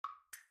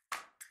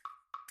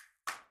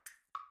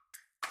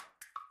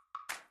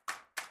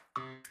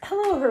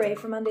Hello, Hooray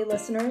for Monday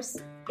listeners.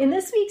 In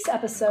this week's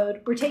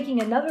episode, we're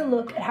taking another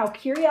look at how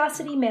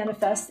curiosity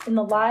manifests in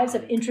the lives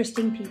of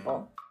interesting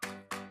people.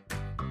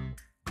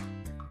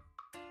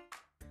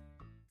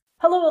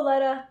 Hello,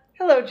 Aletta.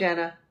 Hello,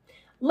 Jenna.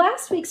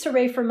 Last week's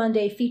Hooray for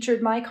Monday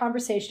featured my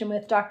conversation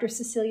with Dr.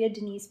 Cecilia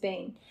Denise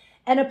Bain,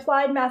 an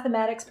applied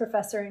mathematics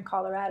professor in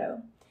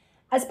Colorado.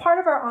 As part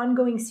of our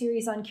ongoing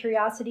series on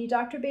curiosity,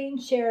 Dr. Bain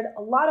shared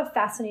a lot of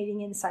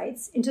fascinating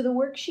insights into the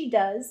work she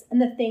does and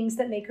the things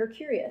that make her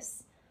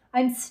curious.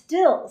 I'm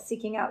still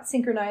seeking out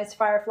synchronized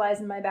fireflies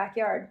in my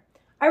backyard.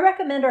 I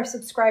recommend our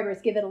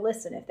subscribers give it a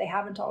listen if they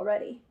haven't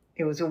already.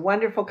 It was a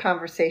wonderful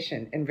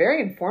conversation and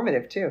very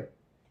informative, too.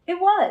 It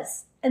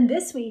was. And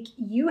this week,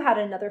 you had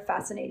another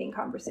fascinating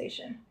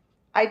conversation.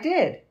 I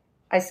did.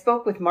 I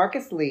spoke with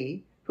Marcus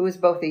Lee, who is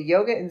both a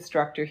yoga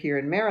instructor here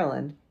in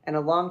Maryland and a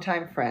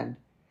longtime friend.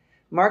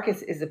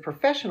 Marcus is a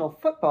professional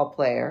football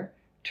player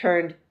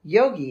turned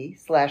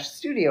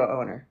yogi/studio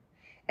owner,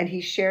 and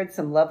he shared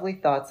some lovely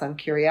thoughts on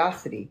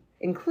curiosity,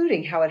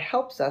 including how it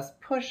helps us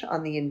push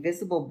on the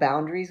invisible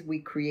boundaries we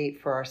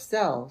create for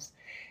ourselves,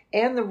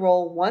 and the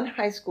role one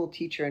high school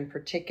teacher in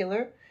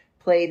particular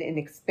played in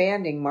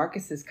expanding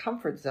Marcus's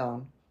comfort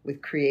zone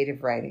with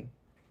creative writing.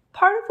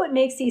 Part of what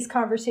makes these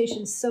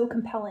conversations so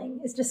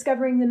compelling is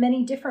discovering the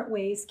many different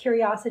ways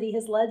curiosity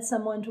has led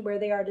someone to where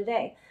they are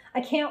today.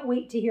 I can't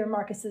wait to hear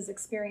Marcus's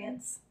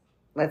experience.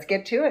 Let's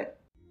get to it.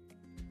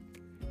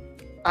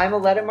 I'm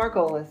Aletta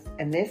Margolis,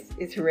 and this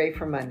is Hooray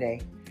for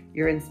Monday,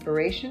 your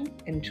inspiration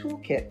and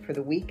toolkit for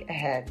the week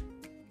ahead.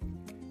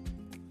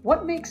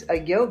 What makes a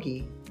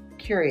yogi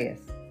curious?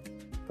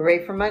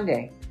 Hooray for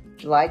Monday,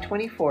 July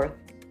 24th,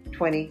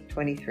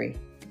 2023.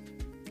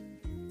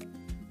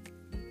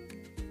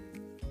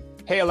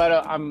 Hey,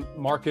 Aletta, I'm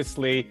Marcus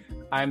Lee.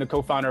 I'm the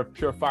co-founder of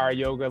Pure Fire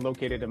Yoga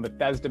located in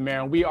Bethesda,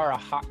 Maryland. We are a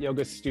hot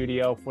yoga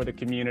studio for the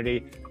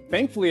community.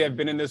 Thankfully, I've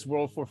been in this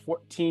world for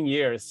 14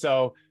 years,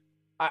 so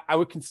I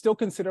would still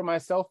consider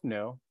myself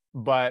new.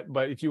 But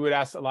if you would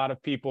ask a lot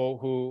of people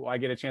who I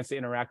get a chance to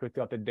interact with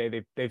throughout the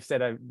day, they've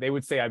said they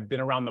would say I've been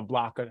around the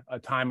block a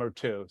time or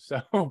two. So,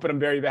 but I'm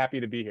very happy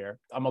to be here.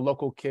 I'm a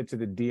local kid to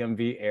the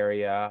DMV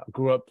area.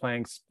 Grew up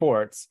playing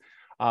sports.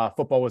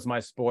 Football was my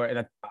sport,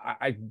 and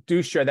I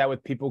do share that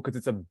with people because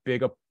it's a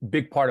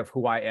big part of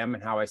who I am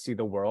and how I see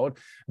the world.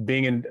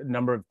 Being in a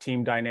number of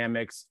team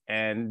dynamics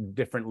and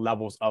different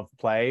levels of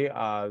play,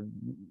 I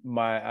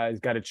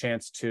got a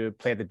chance to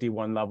play at the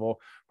D1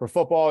 level for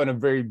football. In a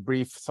very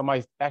brief,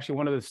 actually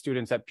one of the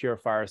students at Pure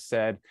Fire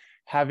said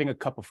having a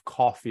cup of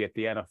coffee at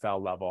the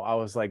NFL level. I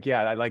was like,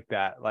 yeah, I like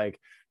that. Like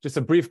just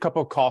a brief cup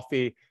of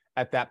coffee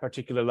at that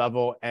particular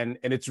level. And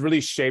it's really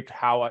shaped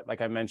how,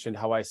 like I mentioned,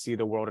 how I see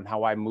the world and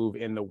how I move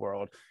in the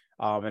world,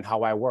 and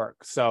how I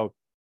work. So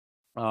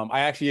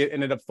I actually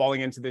ended up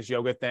falling into this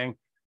yoga thing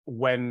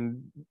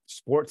when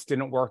sports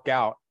didn't work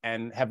out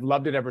and have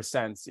loved it ever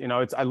since. You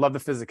know, I love the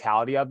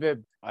physicality of it.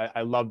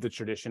 I love the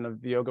tradition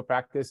of the yoga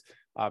practice.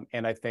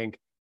 And I think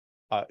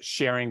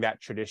sharing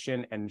that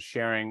tradition and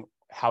sharing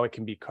how it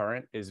can be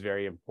current is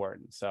very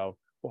important. So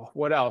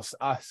what else?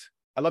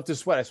 I love to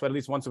sweat. I sweat at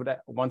least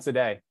once a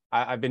day.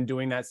 I've been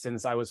doing that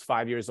since I was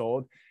 5 years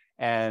old.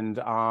 And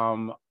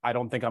I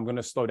don't think I'm going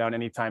to slow down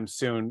anytime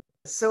soon.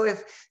 So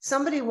if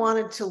somebody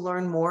wanted to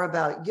learn more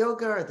about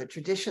yoga or the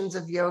traditions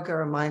of yoga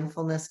or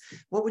mindfulness,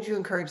 what would you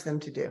encourage them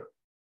to do?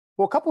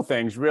 Well, a couple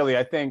things, really.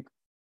 I think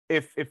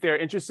if they're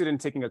interested in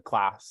taking a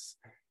class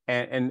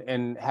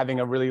and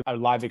having a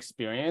live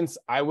experience,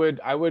 I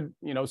would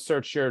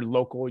search your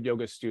local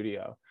yoga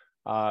studio,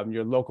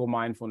 your local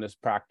mindfulness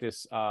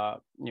practice,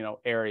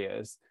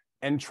 areas,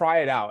 and try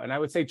it out. And I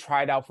would say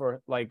try it out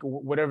for like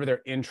whatever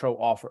their intro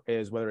offer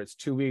is, whether it's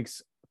 2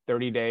 weeks,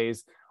 30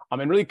 days,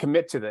 and really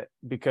commit to that.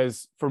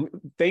 Because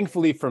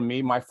thankfully for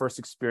me, my first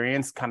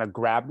experience kind of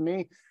grabbed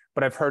me,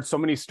 but I've heard so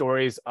many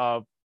stories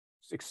of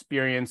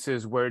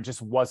experiences where it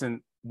just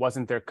wasn't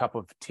their cup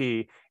of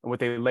tea. And what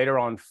they later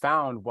on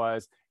found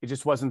was it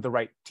just wasn't the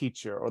right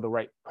teacher or the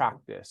right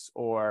practice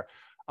or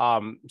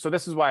so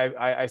this is why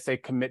I say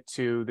commit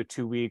to the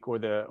 2 week or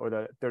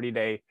the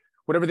 30-day,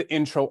 whatever the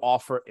intro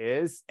offer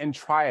is, and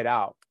try it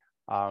out.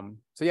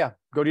 So yeah,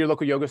 go to your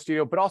local yoga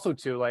studio, but also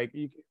too,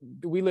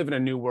 we live in a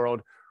new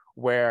world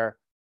where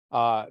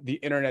the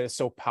internet is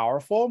so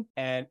powerful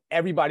and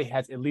everybody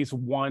has at least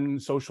one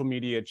social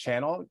media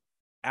channel.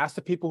 Ask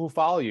the people who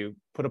follow you,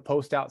 put a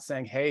post out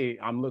saying, hey,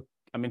 I'm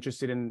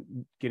interested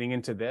in getting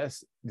into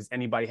this. Does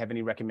anybody have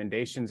any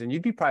recommendations?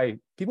 And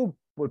people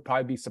would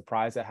probably be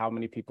surprised at how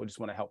many people just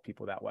want to help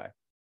people that way.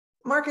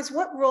 Marcus,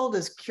 what role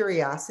does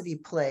curiosity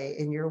play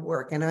in your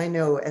work? And I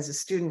know as a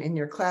student in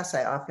your class,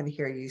 I often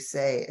hear you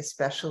say,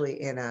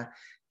 especially in a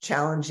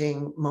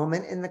challenging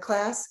moment in the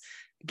class,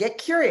 get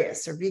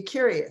curious or be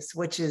curious,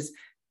 which is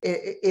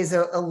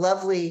a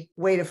lovely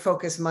way to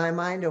focus my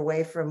mind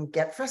away from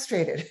get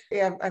frustrated.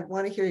 I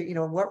want to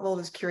hear, what role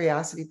does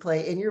curiosity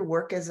play in your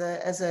work as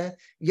a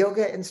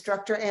yoga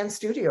instructor and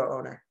studio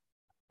owner?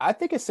 I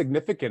think a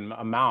significant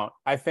amount.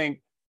 I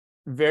think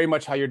very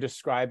much how you're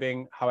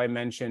describing, how I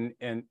mentioned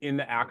in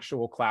the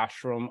actual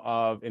classroom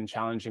in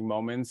challenging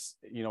moments,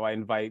 I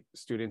invite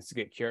students to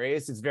get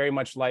curious. It's very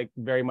much like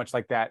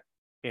that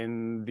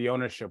in the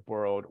ownership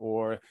world.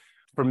 Or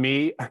for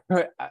me,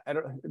 I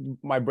don't,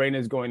 my brain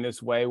is going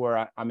this way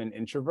where I'm an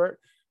introvert.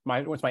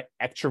 Once my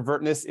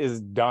extrovertness is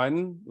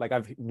done, like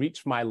I've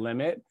reached my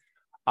limit,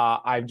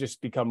 I've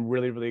just become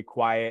really, really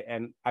quiet.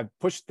 And I've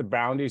pushed the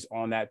boundaries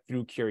on that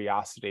through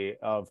curiosity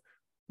of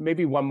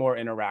maybe one more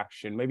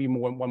interaction, maybe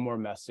one more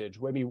message,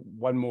 maybe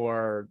one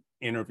more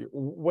interview,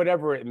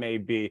 whatever it may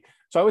be.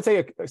 So I would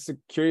say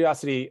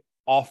curiosity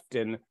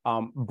often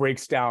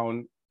breaks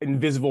down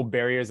invisible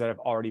barriers that I've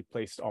already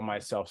placed on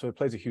myself. So it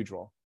plays a huge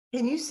role.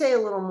 Can you say a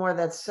little more?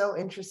 That's so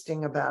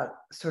interesting about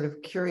sort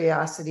of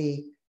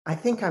curiosity. I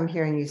think I'm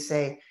hearing you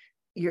say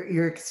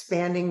you're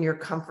expanding your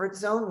comfort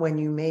zone when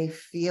you may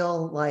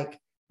feel like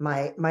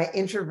my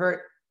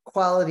introvert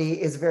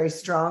quality is very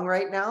strong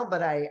right now,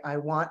 but I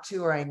want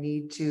to, or I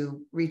need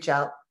to reach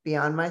out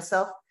beyond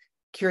myself.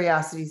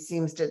 Curiosity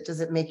seems to, does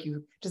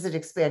it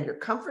expand your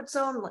comfort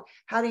zone?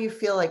 How do you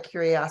feel like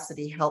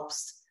curiosity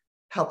helps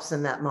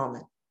in that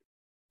moment?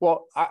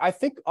 Well, I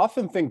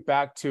often think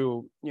back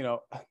to,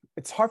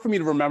 it's hard for me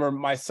to remember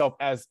myself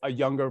as a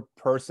younger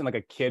person, like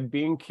a kid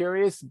being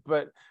curious,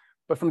 but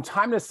from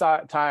time to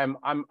time,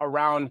 I'm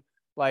around,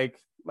 like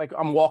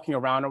I'm walking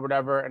around or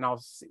whatever, and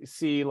I'll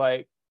see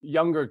like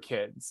younger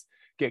kids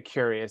get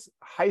curious,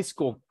 high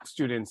school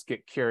students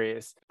get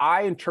curious.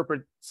 I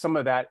interpret some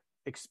of that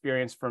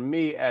experience for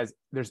me as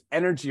there's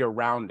energy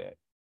around it.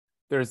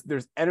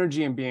 There's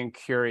energy in being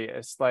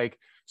curious, like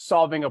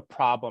solving a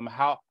problem.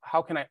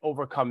 How can I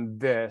overcome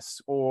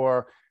this?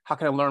 Or how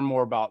can I learn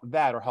more about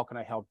that? Or how can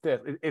I help this?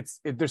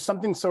 There's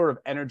something sort of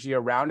energy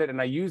around it. And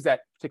I use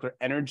that particular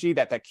energy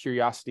that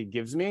curiosity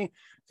gives me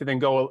to then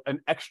go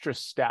an extra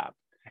step.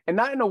 And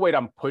not in a way that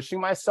I'm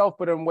pushing myself,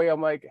 but in a way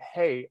I'm like,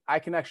 hey, I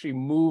can actually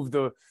move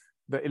the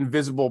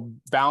invisible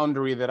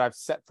boundary that I've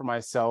set for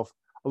myself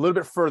a little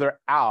bit further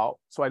out.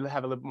 So I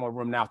have a little more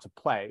room now to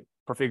play.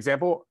 Perfect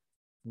example,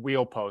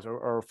 wheel pose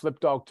or flip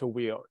dog to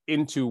wheel,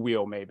 into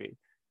wheel maybe.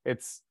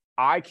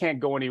 I can't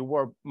go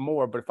anywhere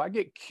more, but if I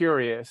get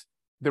curious,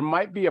 there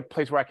might be a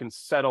place where I can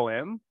settle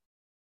in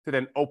to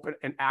then open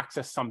and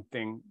access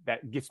something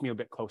that gets me a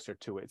bit closer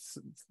to it. It's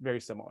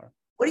very similar.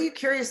 What are you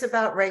curious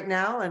about right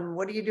now? And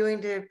what are you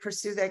doing to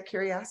pursue that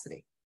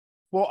curiosity?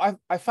 Well,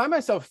 I find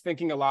myself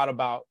thinking a lot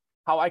about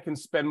how I can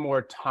spend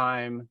more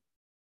time,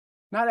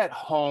 not at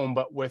home,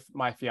 but with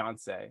my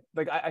fiance.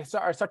 Like I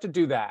start to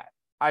do that.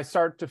 I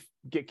start to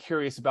get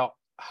curious about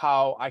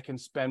how I can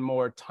spend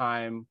more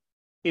time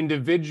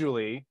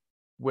individually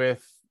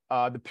with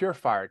the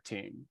Purifier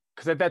team.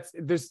 Because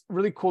there's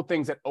really cool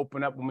things that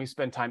open up when we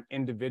spend time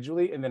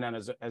individually and then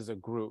as a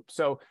group.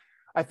 So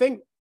I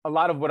think a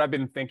lot of what I've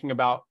been thinking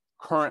about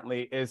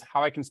currently is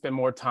how I can spend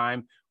more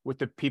time with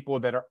the people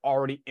that are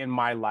already in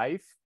my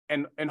life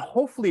and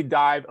hopefully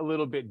dive a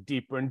little bit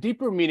deeper. And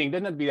deeper meaning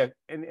doesn't have to be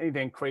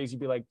anything crazy,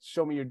 be like,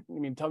 tell me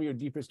your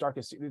deepest,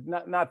 darkest,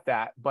 not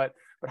that, but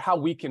how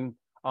we can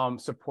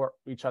support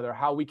each other,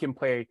 how we can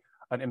play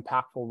an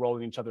impactful role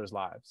in each other's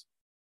lives.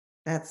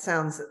 It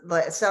sounds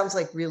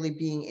like really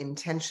being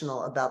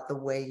intentional about the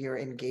way you're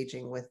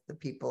engaging with the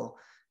people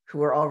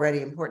who are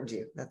already important to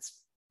you. That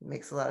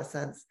makes a lot of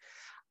sense.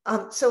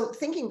 So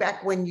thinking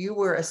back when you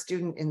were a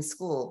student in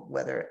school,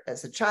 whether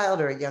as a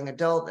child or a young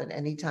adult at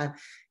any time,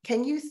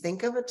 can you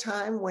think of a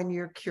time when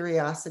your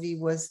curiosity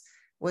was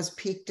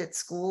piqued at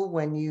school,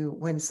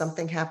 when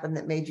something happened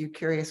that made you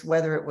curious,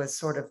 whether it was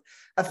sort of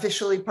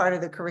officially part of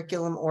the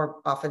curriculum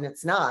or often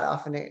it's not,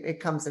 often it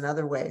comes in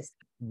other ways?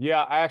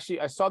 Yeah,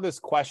 I saw this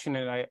question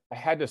and I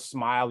had to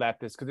smile at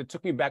this because it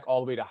took me back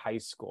all the way to high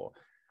school.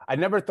 I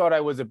never thought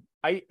I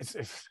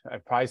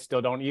probably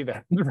still don't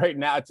either right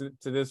now to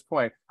this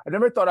point. I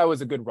never thought I was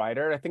a good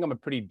writer. I think I'm a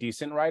pretty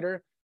decent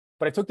writer,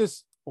 but I took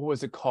this, what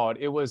was it called?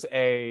 It was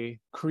a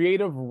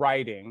creative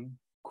writing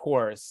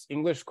course,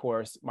 English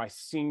course, my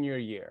senior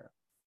year.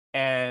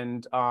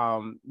 And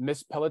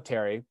Miss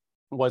Pelletieri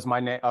was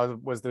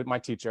my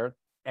teacher.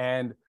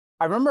 And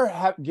I remember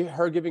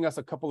her giving us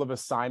a couple of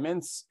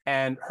assignments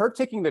and her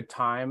taking the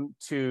time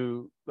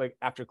to, like,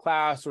 after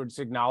class or just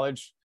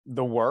acknowledge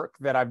the work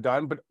that I've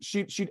done, but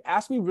she'd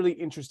ask me really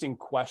interesting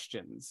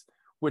questions,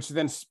 which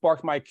then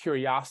sparked my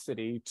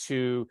curiosity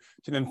to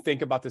then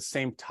think about the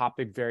same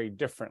topic very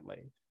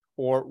differently,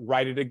 or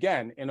write it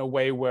again in a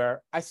way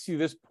where I see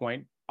this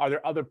point. Are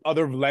there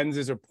other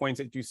lenses or points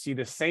that you see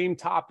the same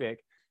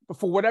topic? But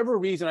for whatever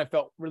reason, I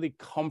felt really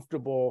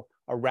comfortable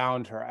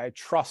around her. I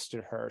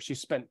trusted her. She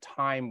spent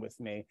time with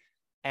me.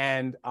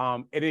 And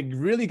it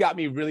really got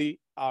me really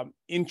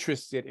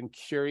interested and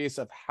curious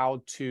of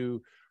how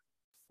to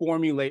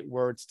formulate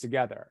words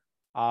together,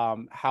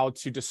 how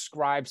to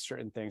describe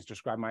certain things,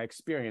 describe my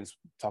experience,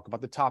 talk about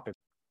the topic.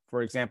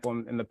 For example,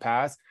 in the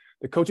past,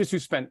 the coaches who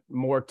spent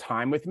more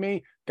time with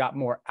me got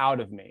more out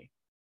of me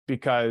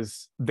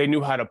because they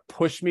knew how to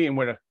push me and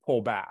where to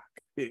pull back.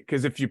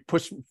 Because if you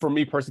push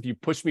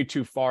me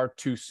too far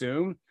too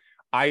soon,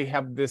 I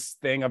have this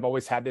thing, I've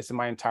always had this in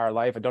my entire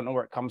life. I don't know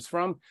where it comes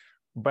from,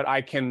 but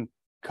I can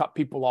cut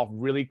people off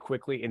really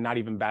quickly and not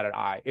even bat an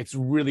eye. It's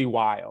really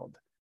wild.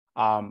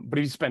 But if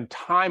you spend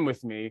time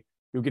with me,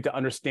 you'll get to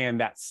understand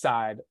that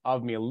side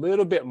of me a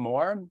little bit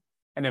more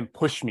and then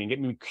push me, get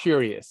me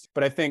curious.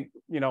 But I think,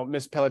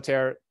 Miss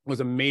Pelletier was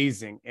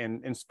amazing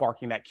in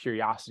sparking that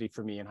curiosity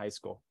for me in high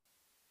school.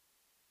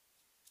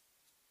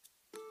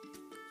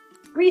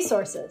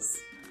 Resources.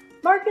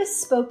 Marcus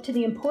spoke to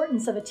the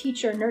importance of a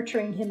teacher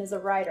nurturing him as a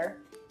writer.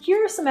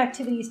 Here are some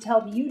activities to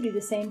help you do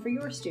the same for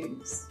your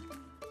students.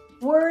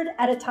 Word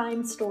at a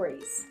time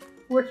stories.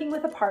 Working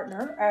with a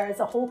partner or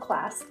as a whole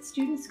class,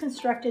 students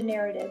construct a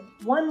narrative,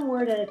 one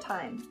word at a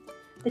time.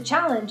 The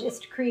challenge is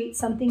to create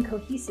something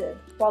cohesive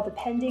while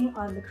depending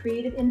on the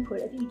creative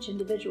input of each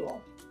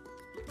individual.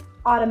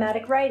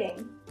 Automatic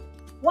writing.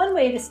 One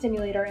way to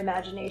stimulate our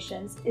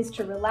imaginations is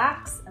to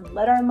relax and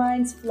let our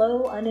minds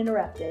flow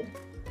uninterrupted.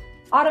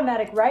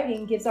 Automatic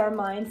writing gives our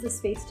minds the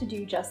space to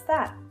do just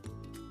that.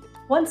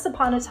 Once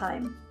upon a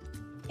time.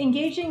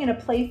 Engaging in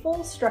a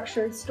playful,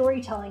 structured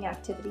storytelling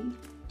activity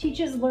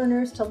teaches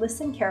learners to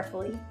listen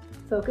carefully,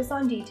 focus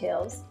on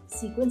details,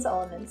 sequence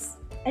elements,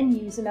 and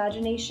use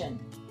imagination.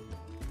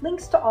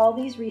 Links to all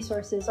these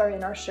resources are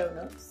in our show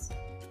notes.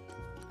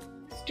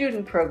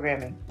 Student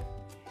programming.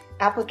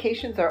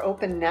 Applications are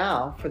open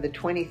now for the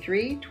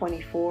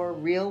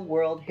 23-24 Real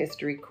World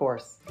History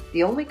course,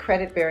 the only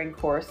credit-bearing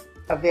course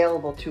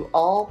available to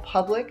all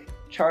public,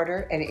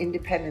 charter, and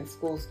independent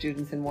school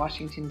students in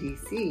Washington,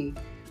 D.C.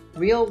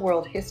 Real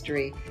World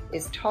History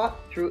is taught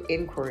through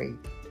inquiry,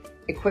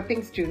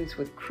 equipping students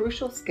with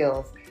crucial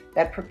skills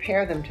that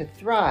prepare them to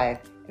thrive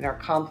in our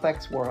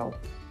complex world.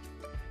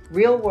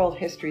 Real World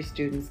History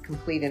students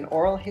complete an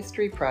oral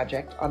history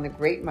project on the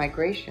Great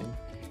Migration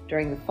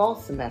during the fall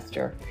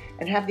semester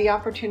and have the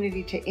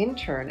opportunity to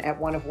intern at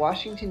one of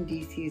Washington,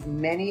 D.C.'s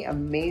many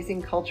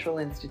amazing cultural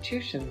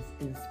institutions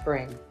in the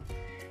spring.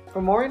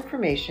 For more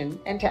information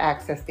and to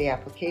access the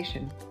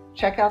application,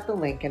 check out the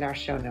link in our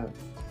show notes.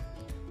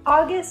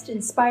 August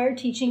Inspired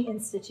Teaching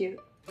Institute.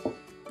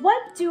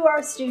 What do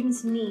our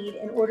students need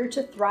in order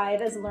to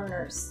thrive as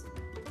learners?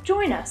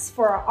 Join us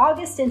for our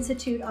August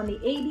Institute on the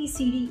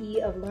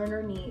ABCDE of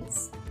learner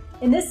needs.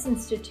 In this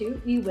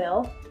institute, we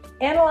will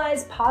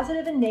analyze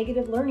positive and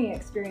negative learning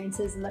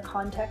experiences in the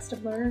context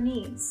of learner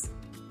needs.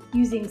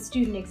 Using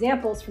student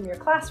examples from your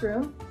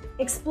classroom,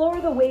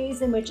 explore the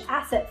ways in which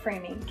asset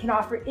framing can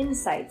offer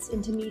insights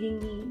into meeting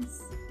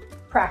needs.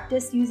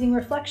 Practice using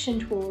reflection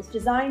tools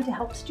designed to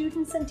help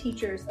students and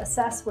teachers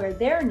assess where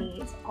their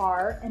needs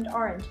are and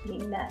aren't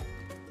being met.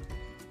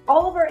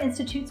 All of our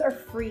institutes are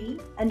free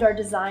and are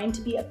designed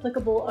to be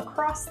applicable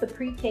across the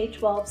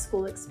pre-K-12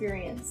 school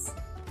experience.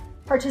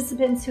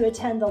 Participants who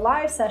attend the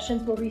live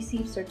sessions will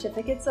receive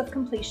certificates of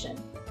completion.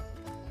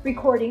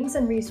 Recordings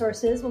and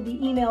resources will be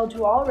emailed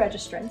to all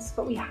registrants,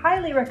 but we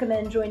highly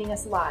recommend joining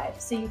us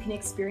live so you can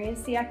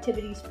experience the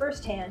activities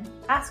firsthand,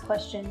 ask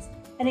questions,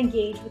 and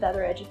engage with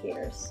other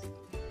educators.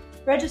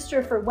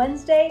 Register for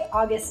Wednesday,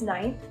 August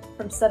 9th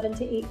from 7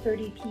 to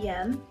 8:30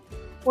 p.m.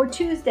 or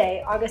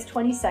Tuesday, August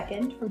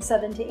 22nd from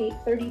 7 to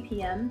 8:30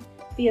 p.m.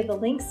 via the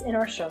links in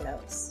our show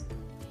notes.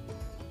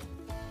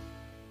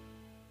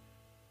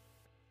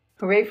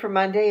 Hooray for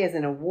Monday is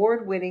an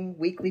award-winning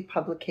weekly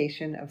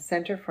publication of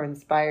Center for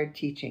Inspired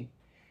Teaching,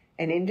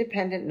 an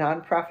independent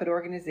nonprofit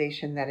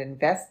organization that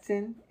invests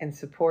in and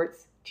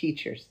supports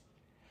teachers.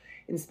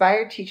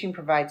 Inspired Teaching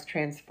provides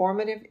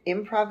transformative,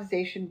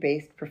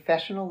 improvisation-based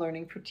professional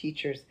learning for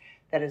teachers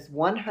that is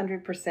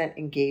 100%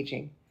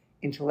 engaging,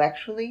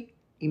 intellectually,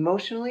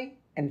 emotionally,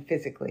 and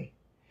physically.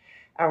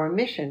 Our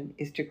mission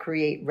is to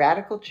create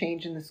radical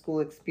change in the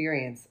school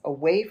experience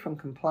away from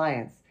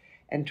compliance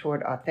and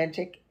toward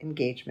authentic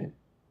engagement.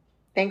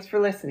 Thanks for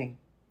listening.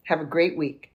 Have a great week.